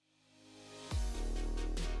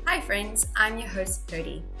Hi friends, I'm your host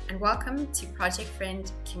Purdy, and welcome to Project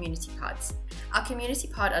Friend Community Pods. Our community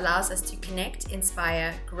pod allows us to connect,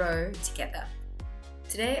 inspire, grow together.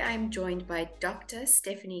 Today I'm joined by Dr.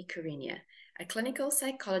 Stephanie Carinia, a clinical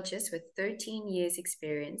psychologist with 13 years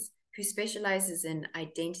experience who specializes in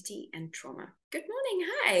identity and trauma. Good morning,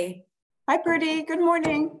 hi. Hi Purdy, good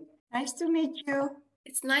morning. Nice to meet you.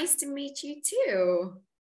 It's nice to meet you too.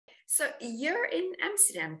 So you're in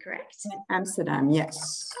Amsterdam, correct? In Amsterdam,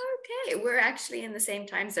 yes. Okay, we're actually in the same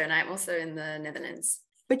time zone. I'm also in the Netherlands.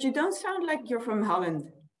 But you don't sound like you're from Holland.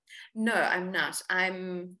 No, I'm not.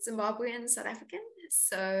 I'm Zimbabwean, South African.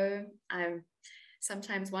 So I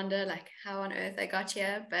sometimes wonder like how on earth I got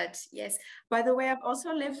here, but yes. By the way, I've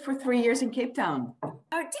also lived for 3 years in Cape Town. Oh,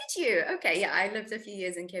 did you? Okay, yeah, I lived a few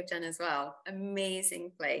years in Cape Town as well.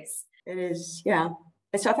 Amazing place. It is, yeah.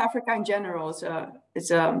 South Africa in general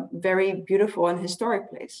is a very beautiful and historic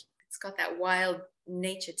place. It's got that wild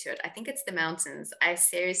nature to it. I think it's the mountains. I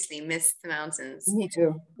seriously miss the mountains. Me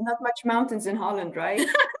too. Not much mountains in Holland, right?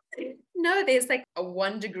 No, there's like a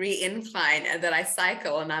 1 degree incline that I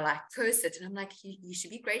cycle and I like post it and I'm like, you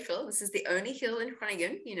should be grateful. This is the only hill in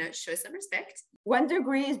Groningen, show some respect. 1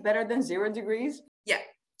 degree is better than 0 degrees. Yeah,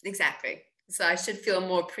 exactly. So I should feel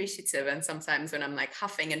more appreciative. And sometimes when I'm like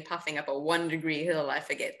huffing and puffing up a 1 degree hill, I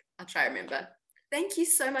forget. I'll try to remember. Thank you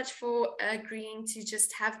so much for agreeing to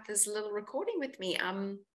just have this little recording with me.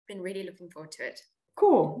 I've been really looking forward to it.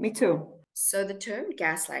 Cool, me too. So the term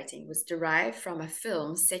gaslighting was derived from a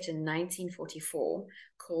film set in 1944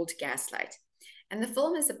 called Gaslight. And the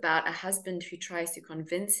film is about a husband who tries to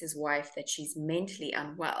convince his wife that she's mentally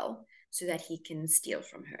unwell so that he can steal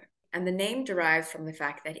from her. And the name derives from the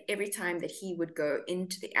fact that every time that he would go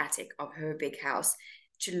into the attic of her big house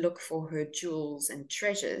to look for her jewels and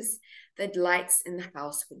treasures, the lights in the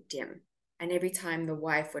house would dim. And every time the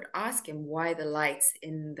wife would ask him why the lights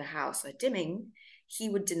in the house are dimming, he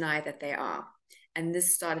would deny that they are. And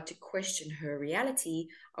this started to question her reality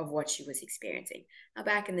of what she was experiencing. Now,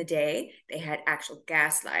 back in the day, they had actual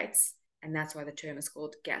gas lights, and that's why the term is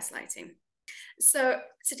called gaslighting. So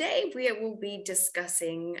today we will be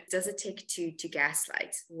discussing, does it take two to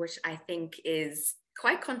gaslight, which I think is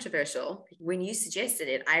quite controversial. When you suggested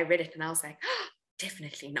it, I read it and I was like, oh,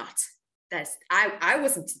 definitely not. I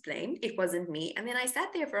wasn't to blame. It wasn't me. And then I sat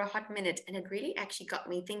there for a hot minute and it really actually got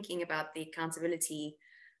me thinking about the accountability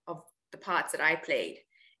of the parts that I played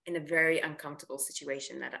in a very uncomfortable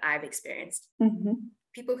situation that I've experienced. Mm-hmm.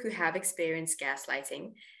 People who have experienced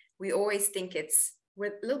gaslighting, we always think we're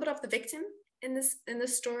a little bit of the victim in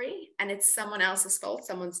this story, and it's someone else's fault.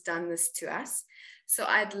 Someone's done this to us. So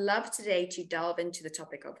I'd love today to delve into the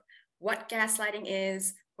topic of what gaslighting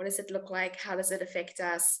is, what does it look like, how does it affect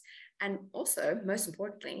us, and also, most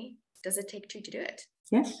importantly, does it take two to do it?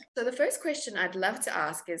 Yes. So the first question I'd love to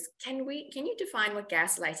ask is, can you define what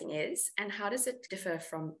gaslighting is, and how does it differ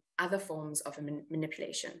from other forms of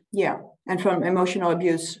manipulation? Yeah, and from emotional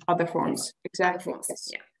abuse, other forms. Yes. Exactly. Other forms. Yes.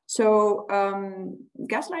 Yeah. So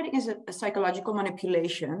gaslighting is a psychological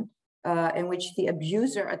manipulation in which the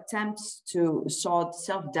abuser attempts to sow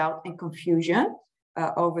self-doubt and confusion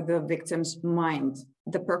over the victim's mind.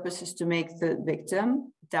 The purpose is to make the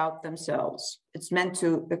victim doubt themselves. It's meant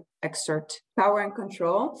to exert power and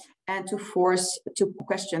control and to force to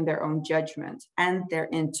question their own judgment and their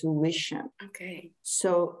intuition. Okay.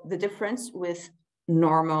 So the difference with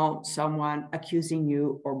normal someone accusing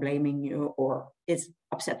you or blaming you or is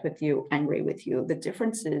upset with you, angry with you, the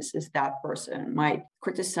difference is that person might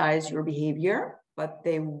criticize your behavior, but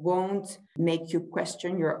they won't make you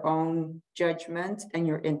question your own judgment and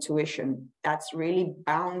your intuition. That's really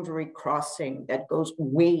boundary crossing that goes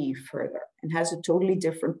way further and has a totally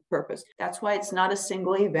different purpose. That's why it's not a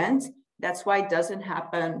single event. That's why it doesn't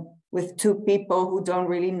happen with two people who don't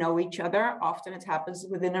really know each other. Often it happens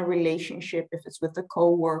within a relationship, if it's with a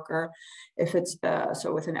co-worker, if it's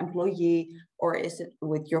with an employee, or is it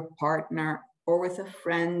with your partner, or with a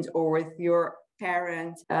friend, or with your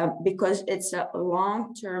parent, because it's a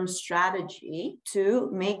long-term strategy to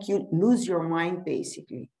make you lose your mind,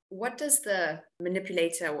 basically. What does the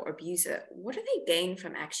manipulator or abuser, what do they gain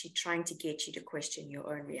from actually trying to get you to question your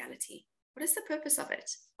own reality? What is the purpose of it?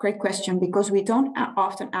 Great question, because we don't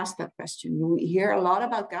often ask that question. We hear a lot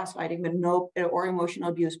about gaslighting or emotional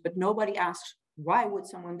abuse, but nobody asks, why would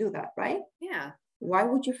someone do that, right? Yeah. Why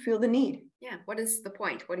would you feel the need? Yeah. What is the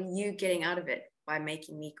point? What are you getting out of it by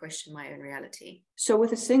making me question my own reality? So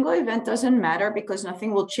with a single event doesn't matter because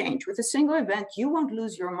nothing will change. With a single event, you won't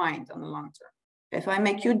lose your mind on the long term. If I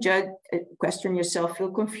make you judge, question yourself,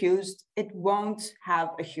 feel confused, it won't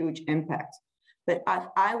have a huge impact. But if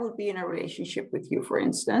I would be in a relationship with you, for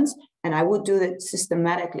instance, and I would do that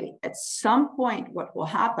systematically, at some point, what will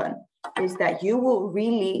happen is that you will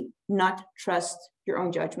really not trust your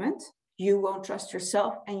own judgment. You won't trust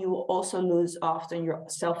yourself, and you will also lose often your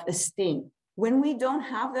self-esteem. When we don't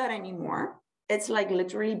have that anymore, it's like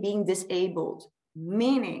literally being disabled,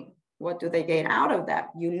 meaning what do they gain out of that?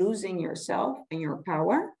 You losing yourself and your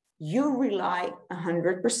power. You rely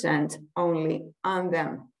 100% only on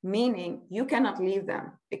them, meaning you cannot leave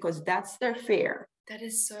them because that's their fear. That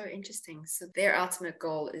is so interesting. So their ultimate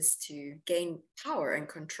goal is to gain power and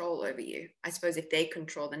control over you. I suppose if they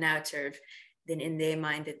control the narrative, then in their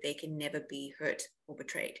mind that they can never be hurt or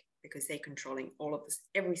betrayed because they're controlling all of this,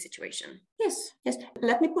 every situation. Yes.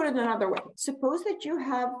 Let me put it another way. Suppose that you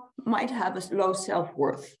might have a low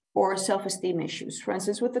self-worth or self-esteem issues. For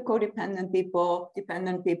instance, with the codependent people,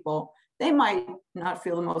 dependent people, they might not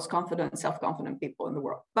feel the most confident, self-confident people in the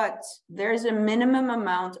world. But there's a minimum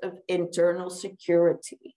amount of internal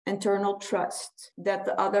security, internal trust that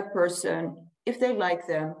the other person, if they like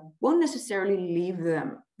them, won't necessarily leave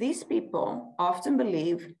them. These people often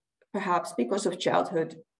believe, perhaps because of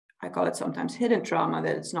childhood, I call it sometimes hidden trauma,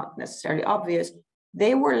 that it's not necessarily obvious,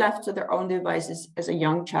 they were left to their own devices as a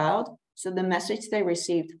young child. So the message they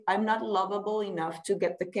received, I'm not lovable enough to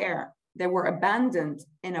get the care. They were abandoned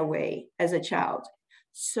in a way as a child.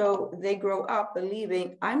 So they grow up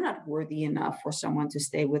believing I'm not worthy enough for someone to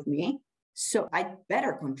stay with me. So I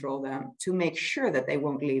better control them to make sure that they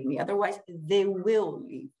won't leave me. Otherwise, they will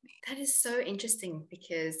leave me. That is so interesting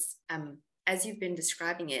because as you've been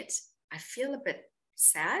describing it, I feel a bit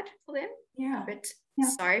sad for them, a bit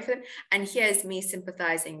sorry for them. And here's me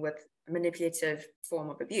sympathizing with a manipulative form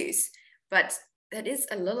of abuse. But that is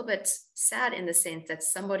a little bit sad in the sense that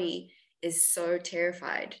somebody is so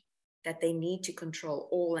terrified that they need to control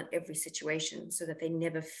all and every situation so that they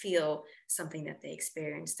never feel something that they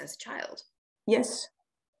experienced as a child. Yes,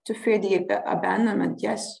 to fear the abandonment.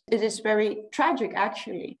 Yes, it is very tragic,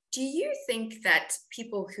 actually. Do you think that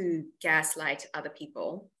people who gaslight other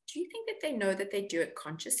people, do you think that they know that they do it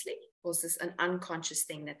consciously? Or is this an unconscious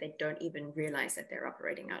thing that they don't even realize that they're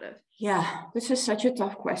operating out of? Yeah, this is such a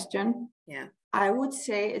tough question. Yeah. I would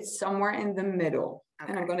say it's somewhere in the middle. Okay.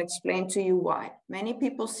 And I'm going to explain to you why. Many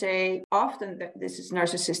people say often that this is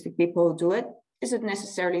narcissistic people who do it. Is it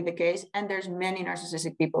necessarily the case? And there's many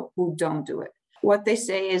narcissistic people who don't do it. What they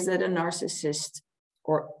say is that a narcissist,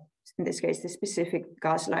 or in this case, the specific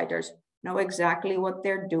gaslighters, know exactly what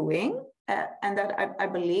they're doing. And that I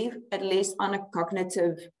believe, at least on a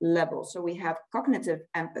cognitive level. So we have cognitive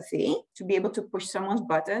empathy. To be able to push someone's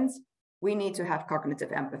buttons, we need to have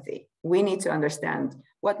cognitive empathy. We need to understand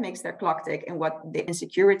what makes their clock tick and what the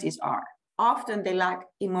insecurities are. Often they lack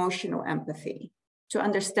emotional empathy to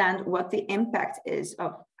understand what the impact is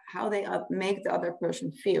of how they make the other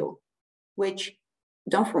person feel, which,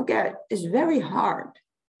 don't forget, is very hard.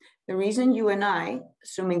 The reason you and I,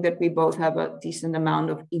 assuming that we both have a decent amount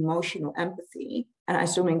of emotional empathy, and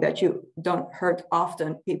assuming that you don't hurt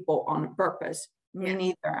often people on purpose, me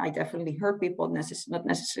neither. I definitely hurt people, not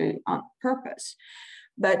necessarily on purpose.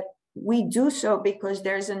 But we do so because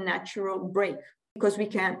there's a natural break, because we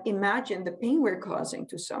can't imagine the pain we're causing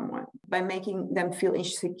to someone by making them feel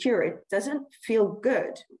insecure. It doesn't feel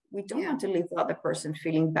good. We don't want to leave the other person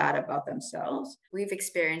feeling bad about themselves. We've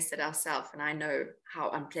experienced it ourselves, and I know how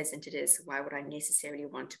unpleasant it is. Why would I necessarily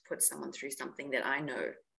want to put someone through something that I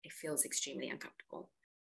know it feels extremely uncomfortable?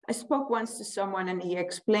 I spoke once to someone, and he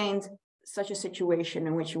explained such a situation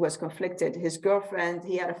in which he was conflicted. His girlfriend,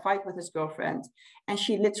 he had a fight with his girlfriend, and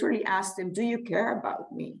she literally asked him, do you care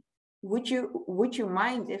about me? Would you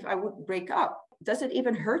mind if I would break up? Does it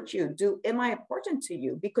even hurt you? Am I important to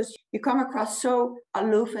you? Because you come across so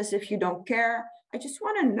aloof, as if you don't care. I just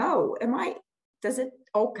want to know, does it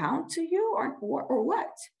all count to you or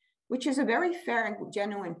what? Which is a very fair and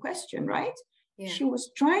genuine question, right? Yeah. She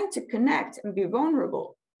was trying to connect and be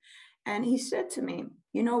vulnerable. And he said to me,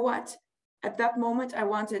 you know what? At that moment,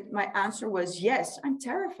 my answer was, yes, I'm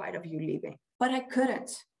terrified of you leaving, but I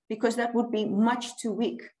couldn't, because that would be much too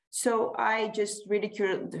weak. So I just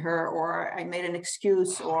ridiculed her, or I made an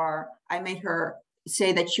excuse, or I made her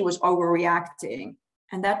say that she was overreacting.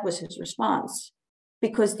 And that was his response,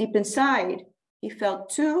 because deep inside, he felt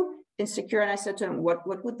too insecure. And I said to him, what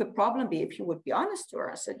would the problem be if you would be honest to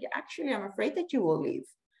her? I said, yeah, actually, I'm afraid that you will leave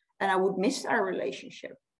and I would miss our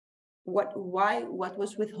relationship. What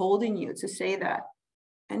was withholding you to say that?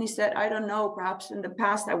 And he said, I don't know, perhaps in the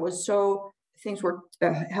past things were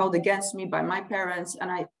held against me by my parents,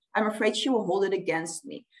 and I'm afraid she will hold it against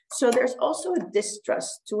me. So there's also a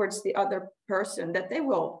distrust towards the other person that they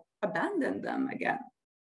will abandon them again.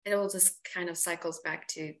 it all just kind of cycles back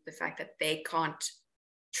to the fact that they can't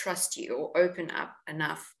trust you or open up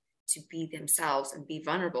enough to be themselves and be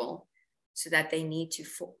vulnerable, so that they need to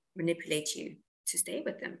manipulate you to stay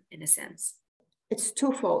with them, in a sense. It's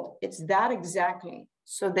twofold. It's that exactly.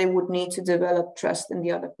 So they would need to develop trust in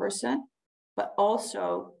the other person, but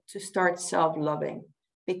also to start self-loving.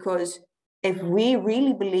 Because if we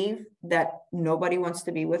really believe that nobody wants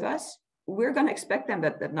to be with us, we're going to expect them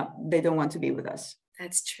that they don't want to be with us.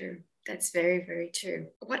 That's true. That's very, very true.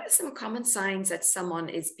 What are some common signs that someone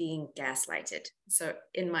is being gaslighted? So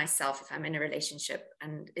in myself, if I'm in a relationship,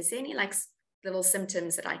 and is there any like little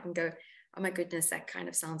symptoms that I can go, oh my goodness, that kind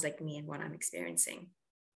of sounds like me and what I'm experiencing?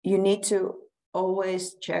 You need to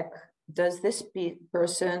always check, does this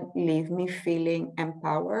person leave me feeling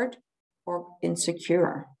empowered or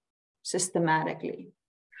insecure systematically?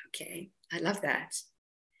 Okay, I love that.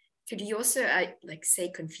 Could you also like say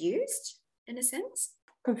confused in a sense?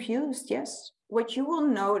 Confused, yes. What you will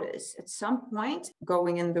notice at some point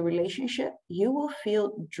going in the relationship, you will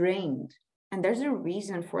feel drained. And there's a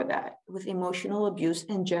reason for that. With emotional abuse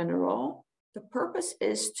in general, the purpose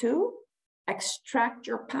is to extract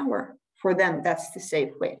your power. For them, that's the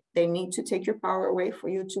safe way. They need to take your power away for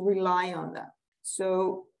you to rely on them.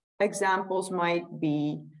 So examples might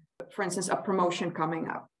be, for instance, a promotion coming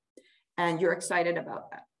up, and you're excited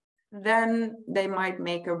about that. Then they might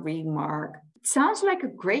make a remark. It sounds like a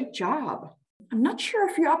great job. I'm not sure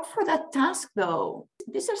if you're up for that task, though.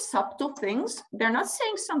 These are subtle things. They're not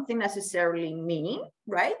saying something necessarily mean,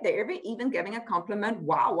 right? They're even giving a compliment.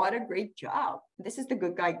 Wow, what a great job. This is the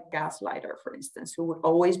good guy gaslighter, for instance, who would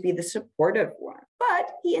always be the supportive one.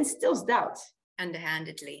 But he instills doubt.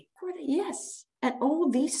 Underhandedly. Yes. And all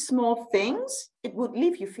these small things, it would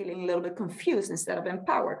leave you feeling a little bit confused instead of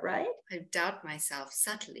empowered, right? I doubt myself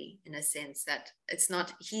subtly, in a sense that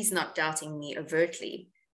he's not doubting me overtly,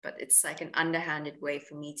 but it's like an underhanded way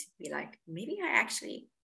for me to be like, maybe I actually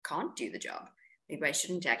can't do the job. Maybe I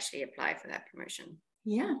shouldn't actually apply for that promotion.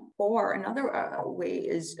 Yeah. Or another way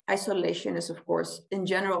is isolation is, of course, in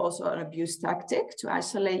general, also an abuse tactic to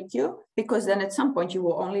isolate you, because then at some point you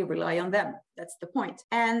will only rely on them. That's the point.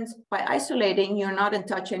 And by isolating, you're not in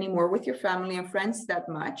touch anymore with your family and friends that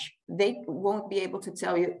much. They won't be able to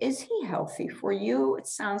tell you, is he healthy for you? It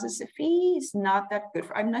sounds as if he's not that good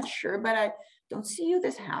for, I'm not sure, but I don't see you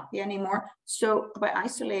this happy anymore. So by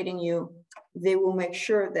isolating you, they will make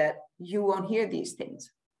sure that you won't hear these things.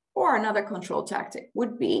 Or another control tactic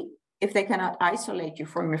would be, if they cannot isolate you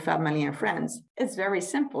from your family and friends, it's very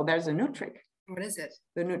simple. There's a new trick. What is it?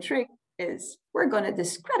 The new trick is, we're going to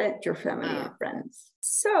discredit your family and friends.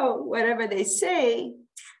 So whatever they say,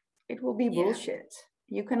 it will be bullshit.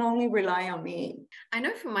 You can only rely on me. I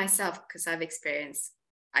know for myself, because I've experienced,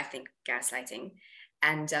 I think, gaslighting.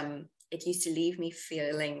 And it used to leave me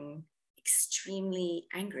feeling extremely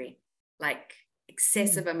angry, like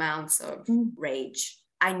excessive amounts of rage.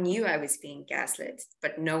 I knew I was being gaslit,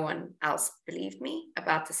 but no one else believed me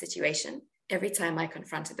about the situation. Every time I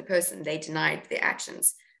confronted the person, they denied their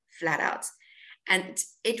actions flat out. And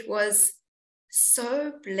it was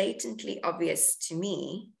so blatantly obvious to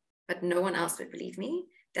me, but no one else would believe me,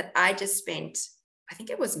 that I just spent, I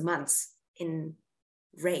think it was months, in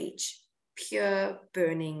rage, pure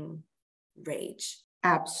burning rage.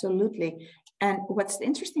 Absolutely. And what's the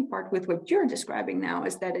interesting part with what you're describing now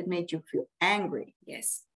is that it made you feel angry.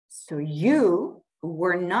 Yes. So you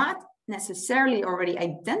were not necessarily already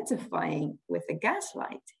identifying with the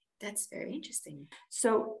gaslight. That's very interesting.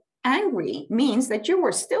 So angry means that you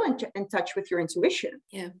were still in touch with your intuition.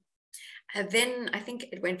 Yeah. And then I think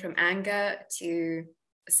it went from anger to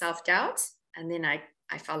self-doubt. And then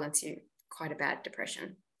I fell into quite a bad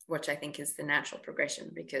depression, which I think is the natural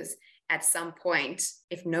progression, because at some point,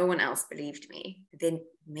 if no one else believed me, then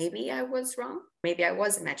maybe I was wrong. Maybe I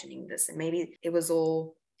was imagining this, and maybe it was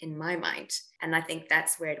all in my mind. And I think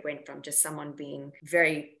that's where it went from just someone being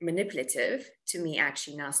very manipulative to me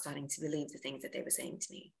actually now starting to believe the things that they were saying to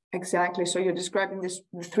me. Exactly. So you're describing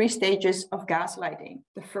the 3 stages of gaslighting.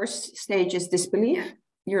 The first stage is disbelief. Yeah.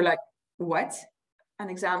 You're like, what? An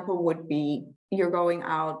example would be, you're going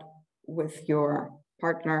out with your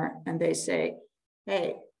partner and they say,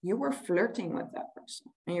 hey, you were flirting with that person.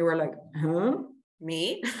 And you were like, huh?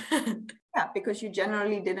 Me? Yeah, because you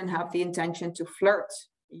generally didn't have the intention to flirt.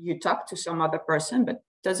 You talk to some other person, but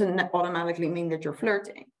doesn't automatically mean that you're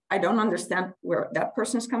flirting. I don't understand where that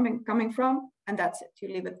person's coming from. And that's it.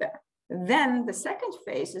 You leave it there. Then the second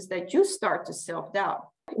phase is that you start to self-doubt.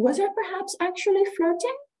 Was I perhaps actually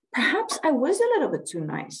flirting? Perhaps I was a little bit too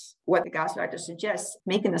nice. What the gaslighter suggests,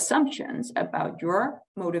 making assumptions about your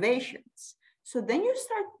motivations. So then you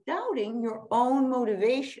start doubting your own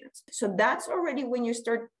motivations. So that's already when you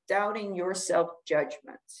start doubting your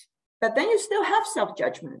self-judgment. But then you still have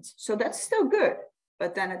self-judgment. So that's still good.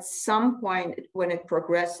 But then at some point when it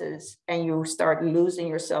progresses and you start losing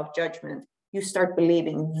your self-judgment, you start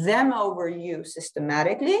believing them over you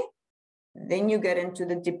systematically, then you get into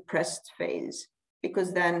the depressed phase,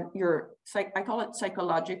 because then you're, I call it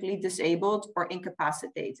psychologically disabled or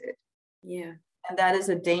incapacitated. Yeah. And that is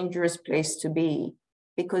a dangerous place to be,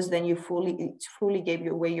 because then you fully gave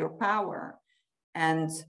away your power and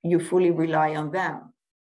you fully rely on them.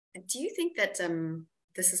 Do you think that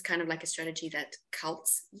this is kind of like a strategy that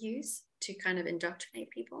cults use to kind of indoctrinate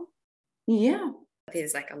people? Yeah.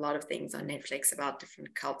 There's like a lot of things on Netflix about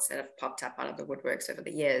different cults that have popped up out of the woodworks over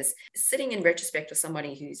the years. Sitting in retrospect with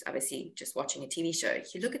somebody who's obviously just watching a TV show,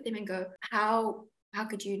 you look at them and go, how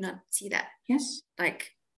could you not see that? Yes.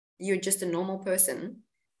 Like, you're just a normal person,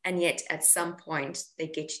 and yet at some point they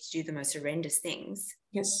get you to do the most horrendous things.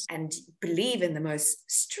 Yes. And believe in the most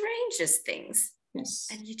strangest things. Yes.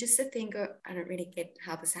 And you just sit there and go, I don't really get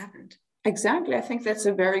how this happened. Exactly. I think that's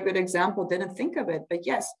a very good example. Didn't think of it, but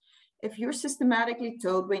yes, if you're systematically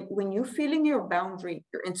told, when you're feeling your boundary,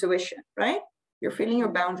 your intuition, right? You're feeling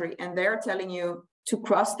your boundary and they're telling you to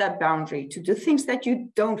cross that boundary, to do things that you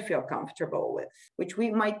don't feel comfortable with, which we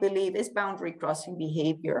might believe is boundary crossing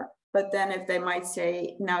behavior. But then if they might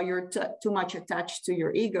say, now you're too much attached to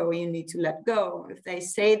your ego, you need to let go. If they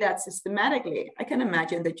say that systematically, I can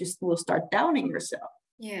imagine that you will start doubting yourself.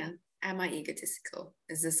 Yeah. Am I egotistical?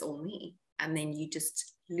 Is this all me? And then you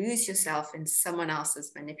just lose yourself in someone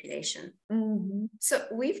else's manipulation. Mm-hmm. So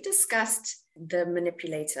we've discussed the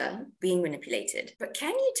manipulator being manipulated, but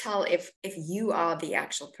can you tell if you are the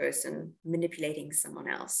actual person manipulating someone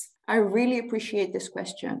else? I really appreciate this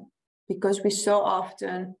question, because we so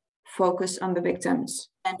often focus on the victims.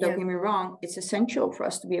 And don't get me wrong, it's essential for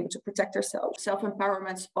us to be able to protect ourselves.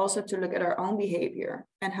 Self-empowerment is also to look at our own behavior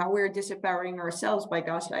and how we're disempowering ourselves by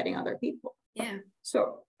gaslighting other people. Yeah.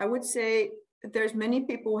 So I would say there's many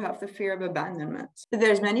people who have the fear of abandonment.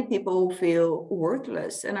 There's many people who feel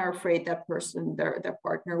worthless and are afraid that person, their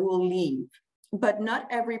partner, will leave. But not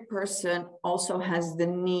every person also has the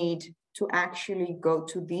need to actually go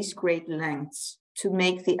to these great lengths to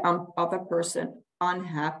make the other person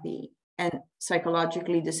unhappy and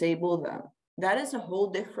psychologically disable them. That is a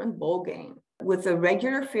whole different ballgame. With a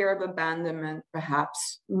regular fear of abandonment,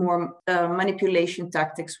 perhaps more manipulation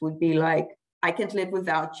tactics would be like, I can't live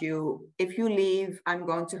without you. If you leave, I'm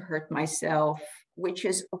going to hurt myself, which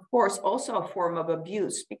is, of course, also a form of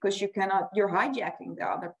abuse, because you're hijacking the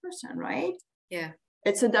other person, right? Yeah.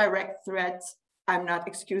 It's a direct threat. I'm not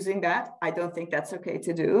excusing that. I don't think that's okay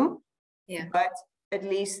to do. Yeah. But at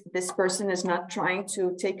least this person is not trying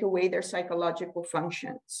to take away their psychological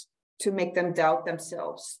functions, to make them doubt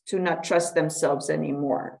themselves, to not trust themselves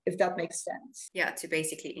anymore, if that makes sense. Yeah, to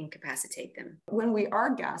basically incapacitate them. When we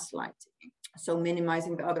are gaslighting, so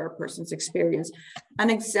minimizing the other person's experience, an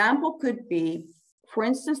example could be, for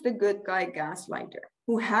instance, the good guy gaslighter,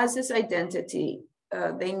 who has this identity.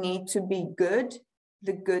 They need to be good,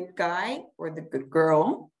 the good guy or the good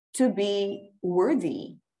girl, to be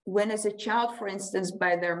worthy. When as a child, for instance,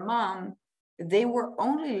 by their mom, they were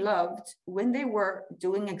only loved when they were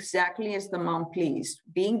doing exactly as the mom pleased,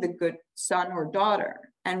 being the good son or daughter.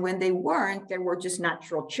 And when they weren't, they were just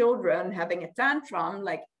natural children having a tantrum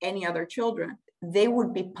like any other children. They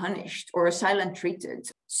would be punished or silent treated.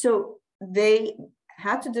 So they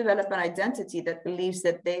had to develop an identity that believes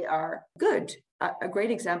that they are good. A great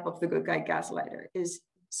example of the good guy gaslighter is,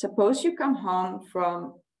 suppose you come home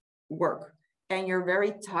from work and you're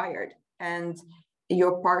very tired and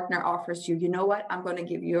your partner offers you, you know what, I'm going to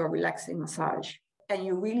give you a relaxing massage. And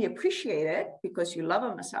you really appreciate it because you love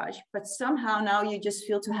a massage, but somehow now you just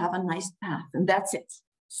feel to have a nice bath and that's it.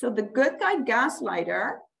 So the good guy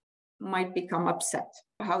gaslighter might become upset.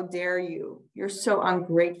 How dare you? You're so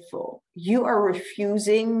ungrateful. You are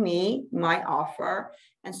refusing me my offer.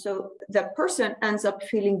 And so that person ends up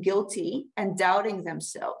feeling guilty and doubting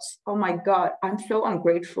themselves. Oh my God, I'm so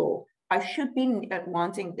ungrateful. I should be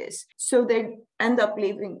wanting this. So they end up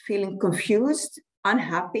feeling confused,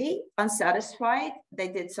 unhappy, unsatisfied. They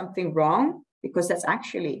did something wrong, because that's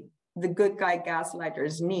actually the good guy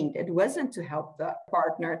gaslighter's need. It wasn't to help the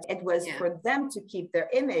partner. It was for them to keep their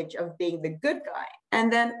image of being the good guy.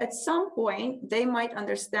 And then at some point, they might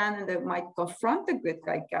understand and they might confront the good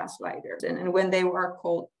guy gaslighters. And when they are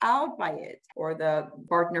called out by it, or the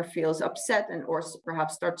partner feels upset and or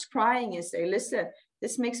perhaps starts crying and say, listen,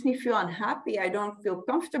 This makes me feel unhappy. I don't feel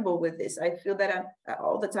comfortable with this. I feel that I'm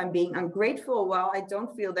all the time being ungrateful. Well, I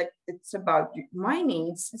don't feel that it's about my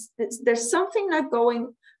needs. There's something not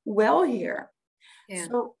going well here. Yeah.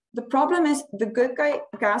 So the problem is the good guy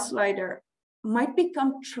gaslighter might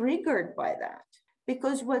become triggered by that,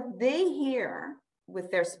 because what they hear with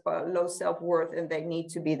their low self-worth and they need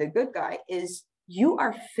to be the good guy is you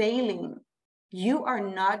are failing. You are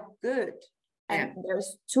not good. And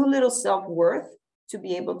there's too little self-worth to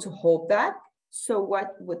be able to hold that. So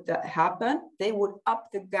what would that happen? They would up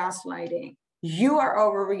the gaslighting. You are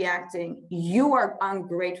overreacting. You are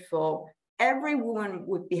ungrateful. Every woman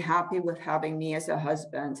would be happy with having me as a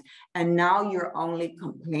husband. And now you're only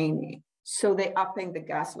complaining. So they upping the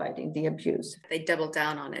gaslighting, the abuse. They double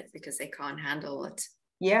down on it because they can't handle it.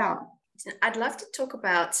 Yeah. I'd love to talk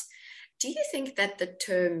about, do you think that the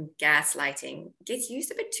term gaslighting gets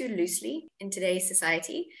used a bit too loosely in today's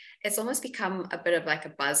society? It's almost become a bit of like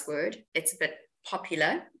a buzzword. It's a bit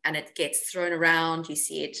popular and it gets thrown around. You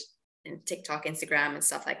see it in TikTok, Instagram, and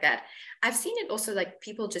stuff like that. I've seen it also like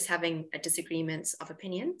people just having a disagreements of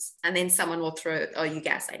opinions, and then someone will throw, "Oh, you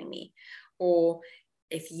gaslighting me." Or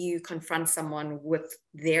if you confront someone with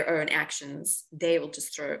their own actions, they will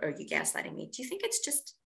just throw, "Oh, you gaslighting me." Do you think it's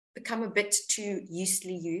just become a bit too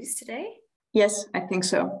loosely used today? Yes, I think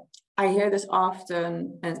so. I hear this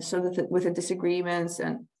often, and so with the disagreements,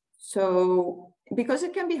 and so because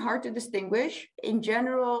it can be hard to distinguish. In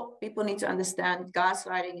general, people need to understand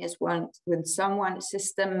gaslighting is when someone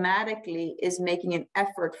systematically is making an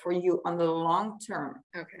effort for you on the long term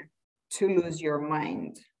to lose your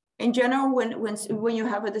mind. In general, when you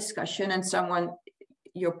have a discussion and someone,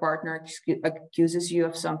 your partner accuses you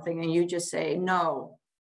of something and you just say, "No,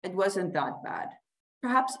 it wasn't that bad."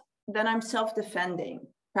 Perhaps then I'm self-defending.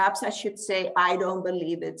 Perhaps I should say, "I don't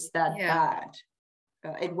believe it's that bad.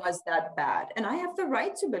 It was that bad. And I have the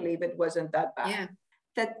right to believe it wasn't that bad." Yeah.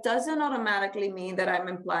 That doesn't automatically mean that I'm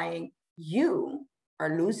implying you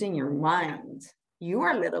are losing your mind. You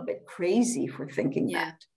are a little bit crazy for thinking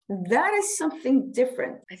that. That is something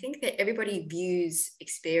different. I think that everybody views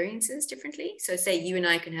experiences differently. So say you and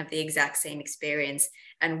I can have the exact same experience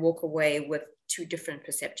and walk away with two different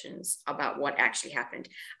perceptions about what actually happened.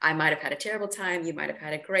 I might have had a terrible time. You might have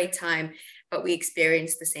had a great time, but we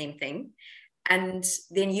experienced the same thing. And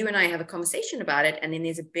then you and I have a conversation about it. And then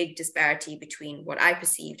there's a big disparity between what I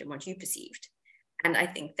perceived and what you perceived. And I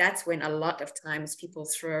think that's when a lot of times people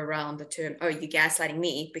throw around the term, "Oh, you're gaslighting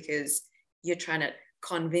me because you're trying to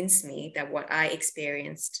convince me that what I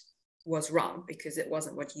experienced was wrong because it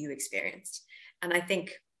wasn't what you experienced." And I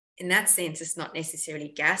think in that sense, it's not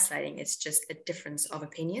necessarily gaslighting. It's just a difference of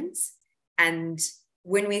opinions. And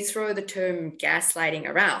when we throw the term gaslighting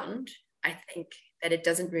around, I think that it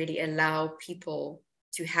doesn't really allow people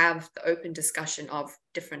to have the open discussion of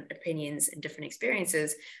different opinions and different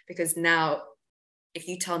experiences, because now if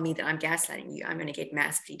you tell me that I'm gaslighting you, I'm going to get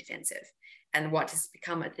massively defensive. And what has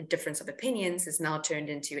become a difference of opinions is now turned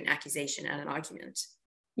into an accusation and an argument.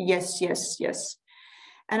 Yes.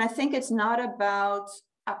 And I think it's not about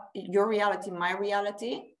your reality, my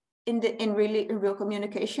reality. In real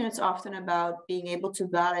communication, it's often about being able to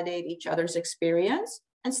validate each other's experience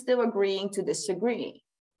and still agreeing to disagree.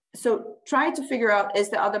 So try to figure out, is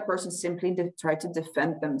the other person simply try to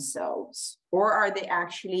defend themselves, or are they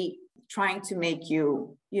actually trying to make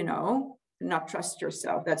you, not trust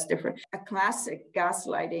yourself? That's different. A classic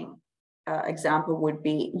gaslighting example would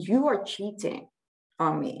be, "You are cheating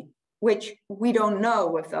on me," which we don't know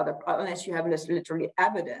with the other, unless you have literally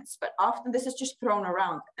evidence. But often this is just thrown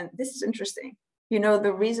around. And this is interesting.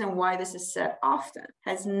 The reason why this is said often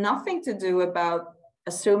has nothing to do about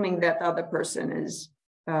assuming that the other person is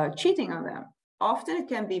cheating on them. Often it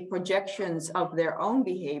can be projections of their own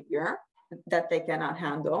behavior that they cannot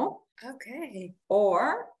handle. Okay.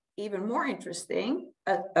 Or even more interesting,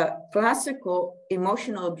 a classical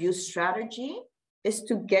emotional abuse strategy is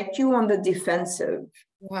to get you on the defensive.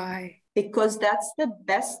 Why? Because that's the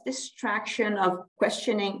best distraction of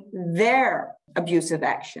questioning their abusive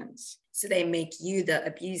actions. So they make you the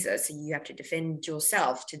abuser, so you have to defend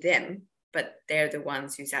yourself to them, but they're the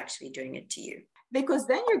ones who's actually doing it to you. Because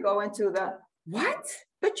then you go into the, "What?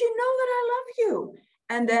 But you know that I love you."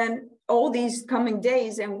 And then all these coming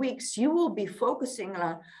days and weeks, you will be focusing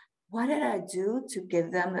on, what did I do to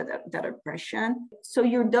give them that impression? So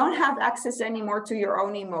you don't have access anymore to your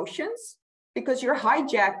own emotions because you're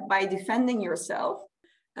hijacked by defending yourself.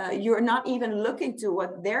 You're not even looking to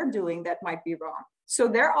what they're doing that might be wrong. So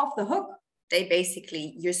they're off the hook.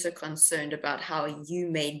 You're so concerned about how you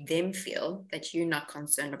made them feel that you're not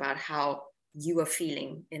concerned about how you are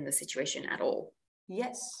feeling in the situation at all.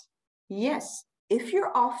 Yes. If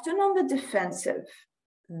you're often on the defensive,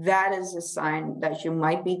 that is a sign that you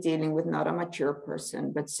might be dealing with not a mature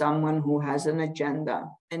person, but someone who has an agenda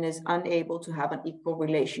and is unable to have an equal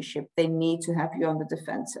relationship. They need to have you on the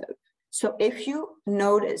defensive. So if you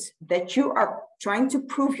notice that you are trying to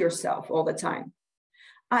prove yourself all the time,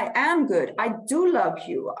 I am good, I do love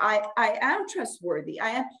you, I am trustworthy, I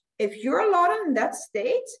am. If you're a lot in that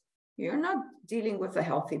state, you're not dealing with a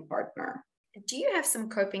healthy partner. Do you have some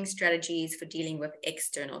coping strategies for dealing with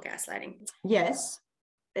external gaslighting? Yes.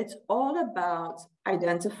 It's all about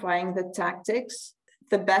identifying the tactics.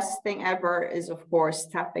 The best thing ever is, of course,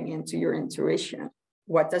 tapping into your intuition.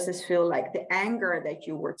 What does this feel like? The anger that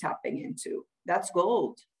you were tapping into, that's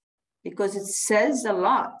gold, because it says a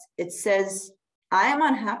lot. It says, I am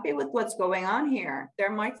unhappy with what's going on here.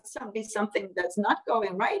 There might be something that's not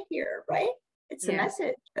going right here, right? It's a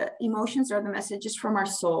message. Emotions are the messages from our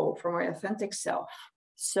soul, from our authentic self.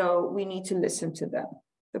 So we need to listen to them.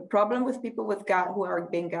 The problem with people who are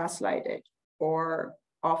being gaslighted, or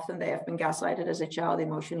often they have been gaslighted as a child,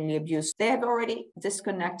 emotionally abused, they have already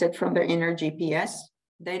disconnected from their inner GPS.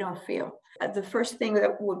 They don't feel. The first thing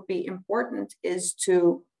that would be important is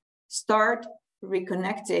to start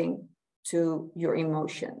reconnecting to your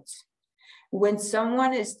emotions. When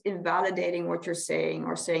someone is invalidating what you're saying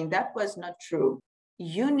or saying that was not true,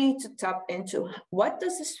 you need to tap into, what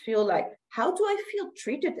does this feel like? How do I feel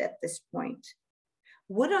treated at this point?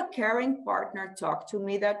 Would a caring partner talk to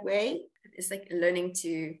me that way? It's like learning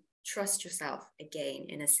to trust yourself again,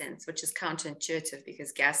 in a sense, which is counterintuitive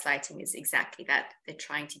because gaslighting is exactly that. They're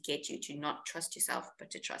trying to get you to not trust yourself,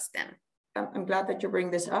 but to trust them. I'm glad that you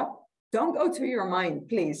bring this up. Don't go to your mind,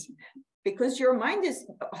 please, because your mind is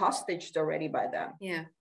hostaged already by them. Yeah.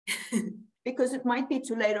 Because it might be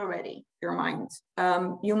too late already, your mind.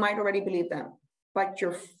 You might already believe them, but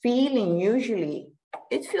your feeling usually,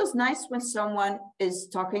 it feels nice when someone is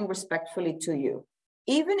talking respectfully to you.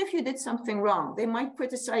 Even if you did something wrong, they might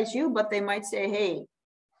criticize you, but they might say, hey,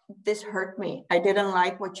 this hurt me. I didn't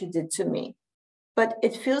like what you did to me. But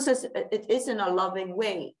it feels as it is in a loving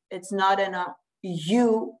way. It's not in a,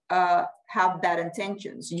 you have bad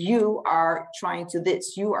intentions. You are trying to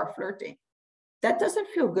this, you are flirting. That doesn't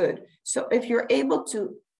feel good. So if you're able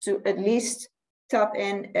to at least tap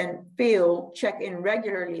in and check in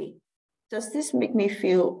regularly, does this make me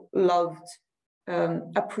feel loved,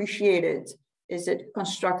 appreciated? Is it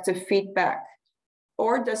constructive feedback?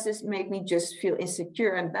 Or does this make me just feel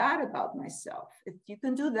insecure and bad about myself? If you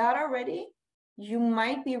can do that already, you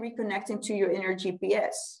might be reconnecting to your inner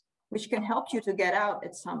GPS, which can help you to get out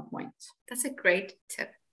at some point. That's a great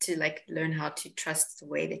tip, to like learn how to trust the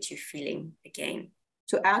way that you're feeling again.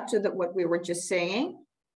 To add to what we were just saying,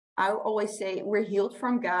 I always say we're healed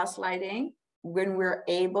from gaslighting when we're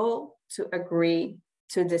able to agree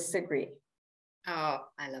to disagree. Oh,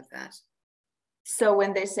 I love that. So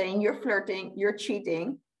when they're saying you're flirting, you're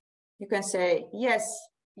cheating, you can say, yes,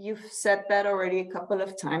 you've said that already a couple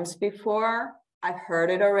of times before. I've heard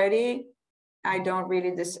it already. I don't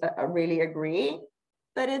really really agree.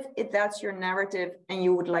 But if that's your narrative and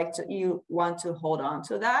you want to hold on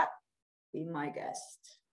to that, be my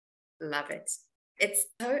guest. Love it. It's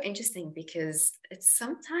so interesting because it's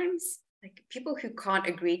sometimes like people who can't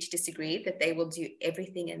agree to disagree, that they will do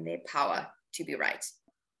everything in their power to be right.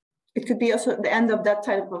 It could be also the end of that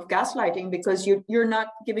type of gaslighting because you're not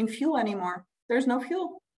giving fuel anymore. There's no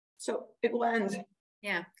fuel. So it will end.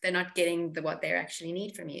 Yeah, they're not getting what they actually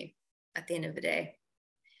need from you at the end of the day.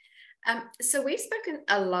 So we've spoken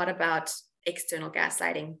a lot about external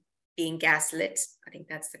gaslighting, being gaslit. I think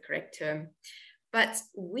that's the correct term. But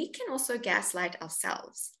we can also gaslight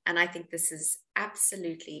ourselves. And I think this is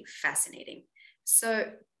absolutely fascinating.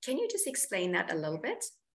 So can you just explain that a little bit?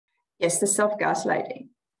 Yes, the self-gaslighting.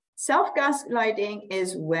 Self-gaslighting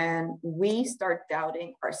is when we start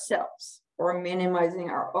doubting ourselves or minimizing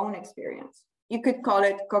our own experience. You could call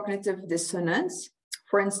it cognitive dissonance.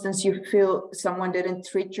 For instance, you feel someone didn't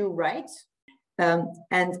treat you right.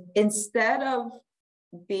 And instead of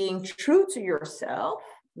being true to yourself,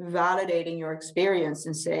 validating your experience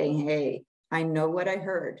and saying, hey, I know what I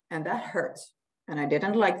heard and that hurts and I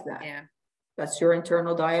didn't like that. Yeah. That's your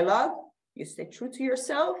internal dialogue. You stay true to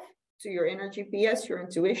yourself, to your inner GPS, your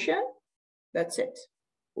intuition. That's it.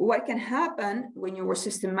 What can happen when you were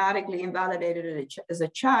systematically invalidated as a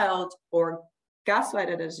child or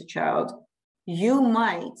gaslighted as a child, you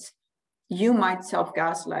might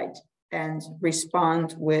self-gaslight and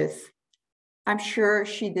respond with, I'm sure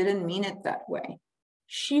she didn't mean it that way.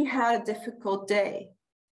 She had a difficult day.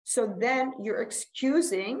 So then you're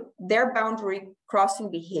excusing their boundary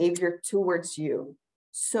crossing behavior towards you.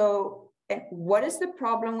 So what is the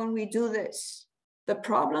problem when we do this? The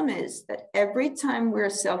problem is that every time we're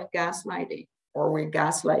self-gaslighting or we're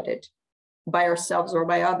gaslighted by ourselves or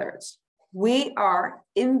by others, we are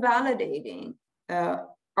invalidating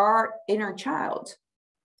our inner child.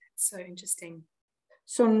 So interesting.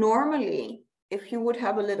 So normally, if you would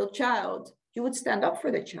have a little child, you would stand up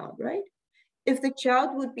for the child, right? If the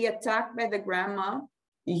child would be attacked by the grandma,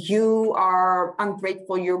 you are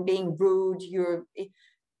ungrateful, you're being rude,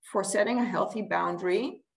 for setting a healthy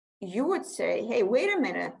boundary, you would say, hey, wait a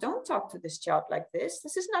minute, don't talk to this child like this.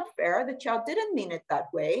 This is not fair. The child didn't mean it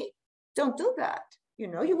that way. Don't do that.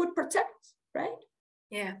 You would protect, right?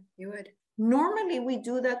 Yeah, you would. Normally, we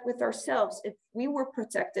do that with ourselves. If we were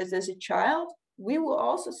protected as a child, we will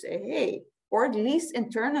also say, hey, or at least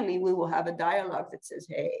internally, we will have a dialogue that says,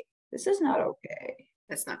 hey, this is not okay.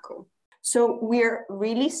 That's not cool. So we're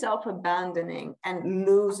really self-abandoning and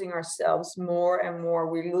losing ourselves more and more.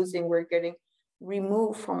 We're getting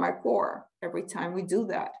removed from our core every time we do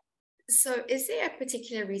that. So is there a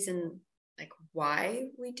particular reason, like why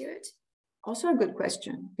we do it? Also a good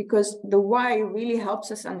question, because the why really helps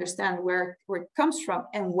us understand where it comes from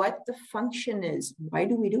and what the function is. Why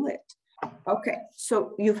do we do it? Okay,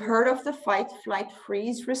 so you've heard of the fight, flight,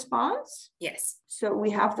 freeze response? Yes. So we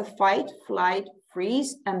have the fight, flight,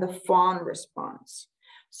 freeze, and the fawn response.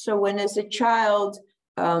 So when as a child,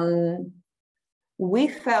 we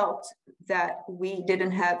felt that we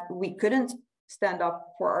couldn't stand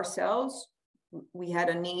up for ourselves. We had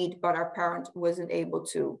a need, but our parent wasn't able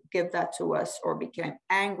to give that to us or became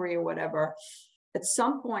angry or whatever. At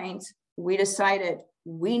some point, we decided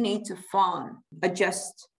we need to fawn,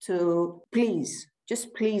 adjust to please,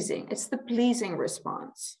 just pleasing. It's the pleasing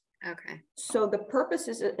response. Okay. So the purpose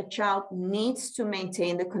is that a child needs to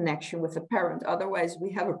maintain the connection with the parent. Otherwise,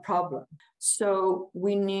 we have a problem. So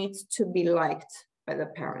we need to be liked by the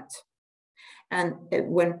parent. And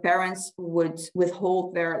when parents would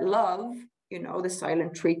withhold their love, the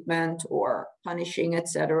silent treatment or punishing,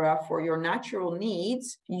 etc., for your natural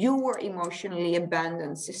needs, you were emotionally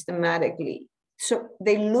abandoned systematically. So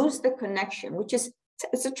they lose the connection, which is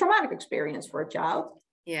it's a traumatic experience for a child.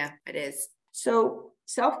 Yeah, it is. So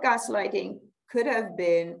self-gaslighting could have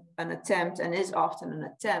been an attempt and is often an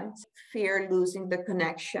attempt, fear losing the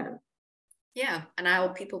connection. Yeah, and I will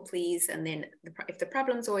people please, and then if the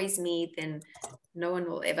problem's always me, then no one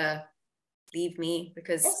will ever leave me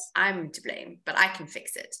because I'm to blame, but I can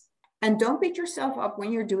fix it. And don't beat yourself up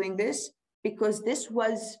when you're doing this, because this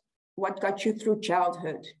was what got you through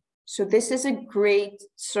childhood. So this is a great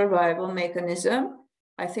survival mechanism.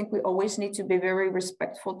 I think we always need to be very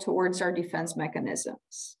respectful towards our defense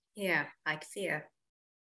mechanisms. Yeah, like fear.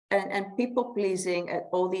 And people pleasing and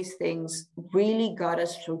all these things really got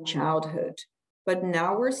us through childhood. But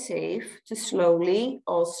now we're safe to slowly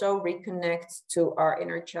also reconnect to our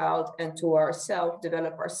inner child and to ourself,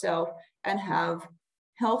 develop ourselves, and have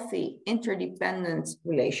healthy, interdependent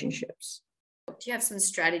relationships. Do you have some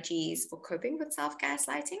strategies for coping with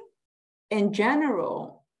self-gaslighting? In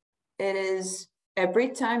general, it is every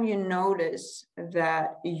time you notice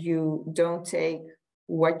that you don't take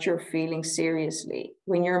what you're feeling seriously,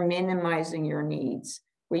 when you're minimizing your needs,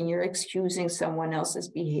 when you're excusing someone else's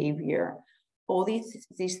behavior, all these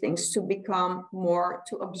things, to become more,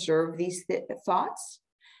 to observe these thoughts.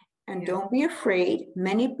 And don't be afraid.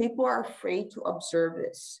 Many people are afraid to observe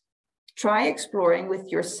this. Try exploring with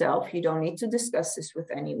yourself. You don't need to discuss this with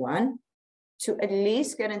anyone. To at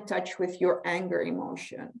least get in touch with your anger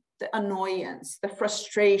emotion, the annoyance, the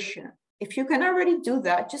frustration. If you can already do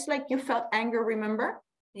that, just like you felt anger, remember?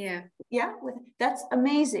 Yeah. Yeah, that's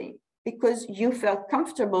amazing, because you felt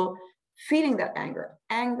comfortable feeling that anger.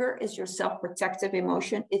 Anger is your self-protective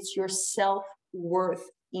emotion. It's your self-worth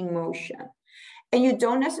emotion. And you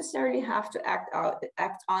don't necessarily have to act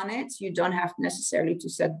on it. You don't have necessarily to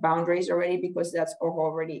set boundaries already, because that's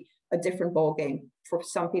already a different ballgame. For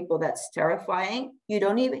some people, that's terrifying. You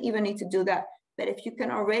don't even need to do that. But if you can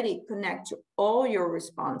already connect to all your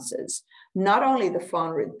responses, not only the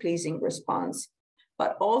fun, pleasing response,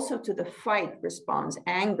 but also to the fight response,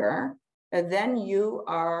 anger, then you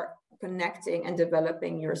are connecting and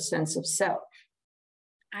developing your sense of self.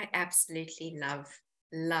 I absolutely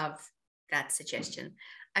love that suggestion.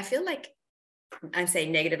 I feel like I'm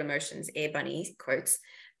saying negative emotions, air bunny quotes,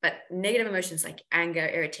 but negative emotions like anger,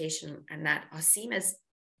 irritation, and that are seen as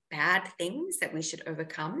bad things that we should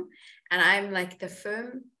overcome. And I'm like the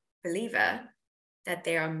firm believer that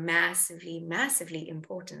they are massively, massively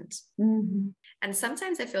important. Mm-hmm. And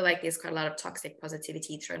sometimes I feel like there's quite a lot of toxic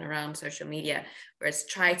positivity thrown around social media, where it's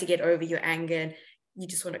try to get over your anger and you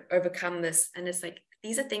just want to overcome this. And it's like,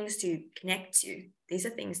 these are things to connect to. These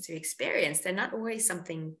are things to experience. They're not always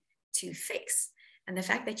something to fix. And the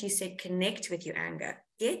fact that you said connect with your anger,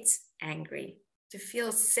 get angry, to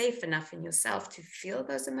feel safe enough in yourself to feel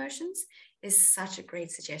those emotions is such a great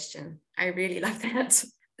suggestion. I really love that.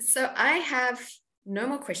 So I have no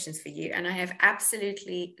more questions for you, and I have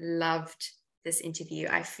absolutely loved this interview.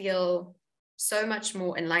 I feel so much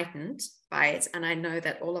more enlightened by it, and I know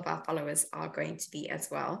that all of our followers are going to be as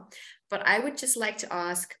well. But I would just like to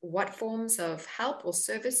ask what forms of help or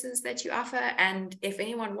services that you offer, and if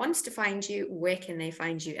anyone wants to find you, where can they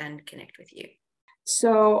find you and connect with you?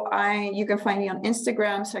 So you can find me on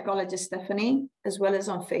Instagram, Psychologist Stephanie, as well as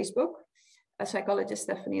on Facebook, Psychologist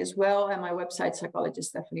Stephanie as well, and my website,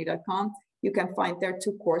 psychologiststephanie.com. You can find there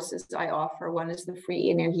 2 courses I offer. One is the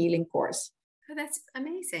free inner healing course. Oh, that's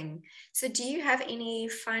amazing. So do you have any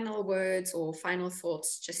final words or final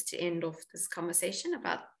thoughts just to end off this conversation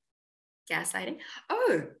about gaslighting?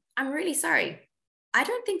 Oh, I'm really sorry. I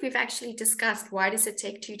don't think we've actually discussed why does it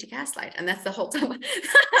take 2 to gaslight? And that's the whole topic,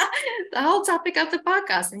 the whole topic of the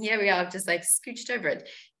podcast. And here we are, just like scooched over it.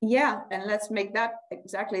 Yeah, and let's make that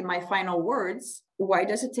exactly my final words. Why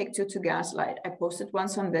does it take 2 to gaslight? I posted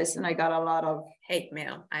once on this and I got a lot of hate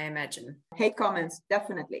mail, I imagine. Hate comments,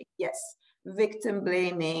 definitely. Yes. Victim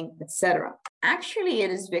blaming, etc. Actually, it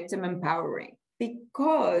is victim empowering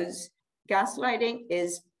because gaslighting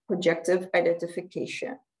is projective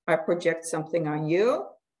identification. I project something on you,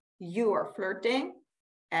 you are flirting,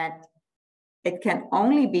 and it can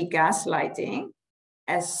only be gaslighting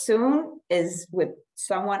as soon as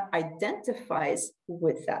someone identifies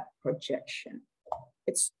with that projection.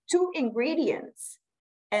 It's 2 ingredients,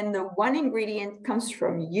 and the 1 ingredient comes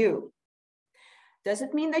from you. Does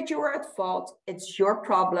it mean that you are at fault? It's your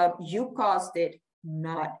problem. You caused it.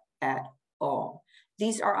 Not at all.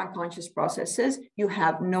 These are unconscious processes. You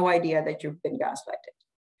have no idea that you've been gaslighted.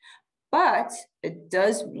 But it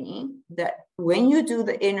does mean that when you do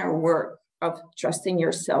the inner work of trusting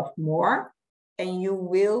yourself more, and you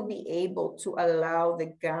will be able to allow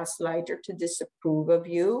the gaslighter to disapprove of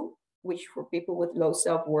you, which for people with low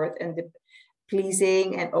self-worth and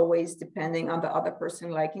pleasing and always depending on the other person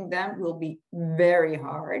liking them will be very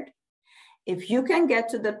hard. If you can get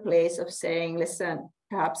to the place of saying, listen,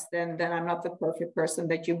 perhaps then I'm not the perfect person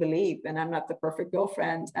that you believe, and I'm not the perfect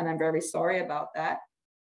girlfriend, and I'm very sorry about that.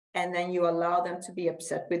 And then you allow them to be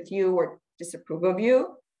upset with you or disapprove of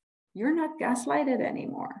you, you're not gaslighted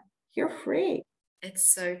anymore. You're free.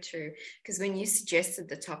 It's so true. Because when you suggested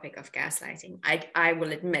the topic of gaslighting, I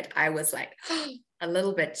will admit I was like a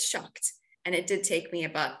little bit shocked. And it did take me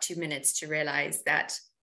about 2 minutes to realize that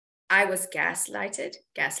I was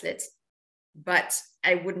gaslit, but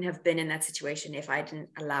I wouldn't have been in that situation if I didn't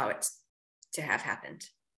allow it to have happened.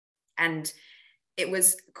 And it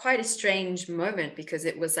was quite a strange moment because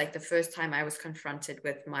it was like the first time I was confronted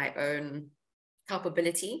with my own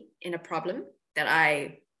culpability in a problem that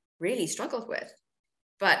I really struggled with.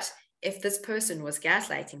 But if this person was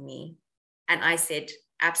gaslighting me and I said,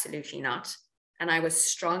 absolutely not, and I was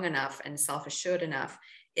strong enough and self-assured enough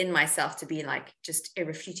in myself to be like, just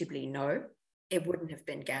irrefutably no, it wouldn't have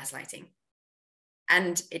been gaslighting.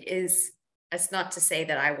 And it's not to say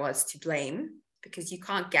that I was to blame, because you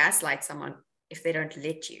can't gaslight someone if they don't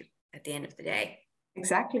let you at the end of the day.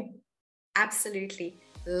 Exactly. Absolutely.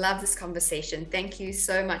 Love this conversation. Thank you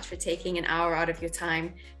so much for taking an hour out of your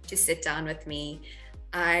time to sit down with me.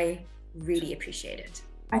 I really appreciate it.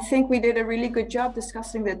 I think we did a really good job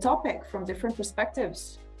discussing the topic from different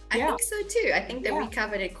perspectives. I think so too. I think that we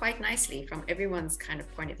covered it quite nicely from everyone's kind of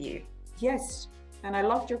point of view. Yes. And I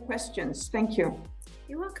loved your questions. Thank you.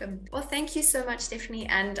 You're welcome. Well, thank you so much, Stephanie.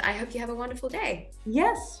 And I hope you have a wonderful day.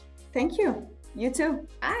 Yes. Thank you. You too.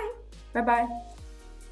 Bye. Bye-bye.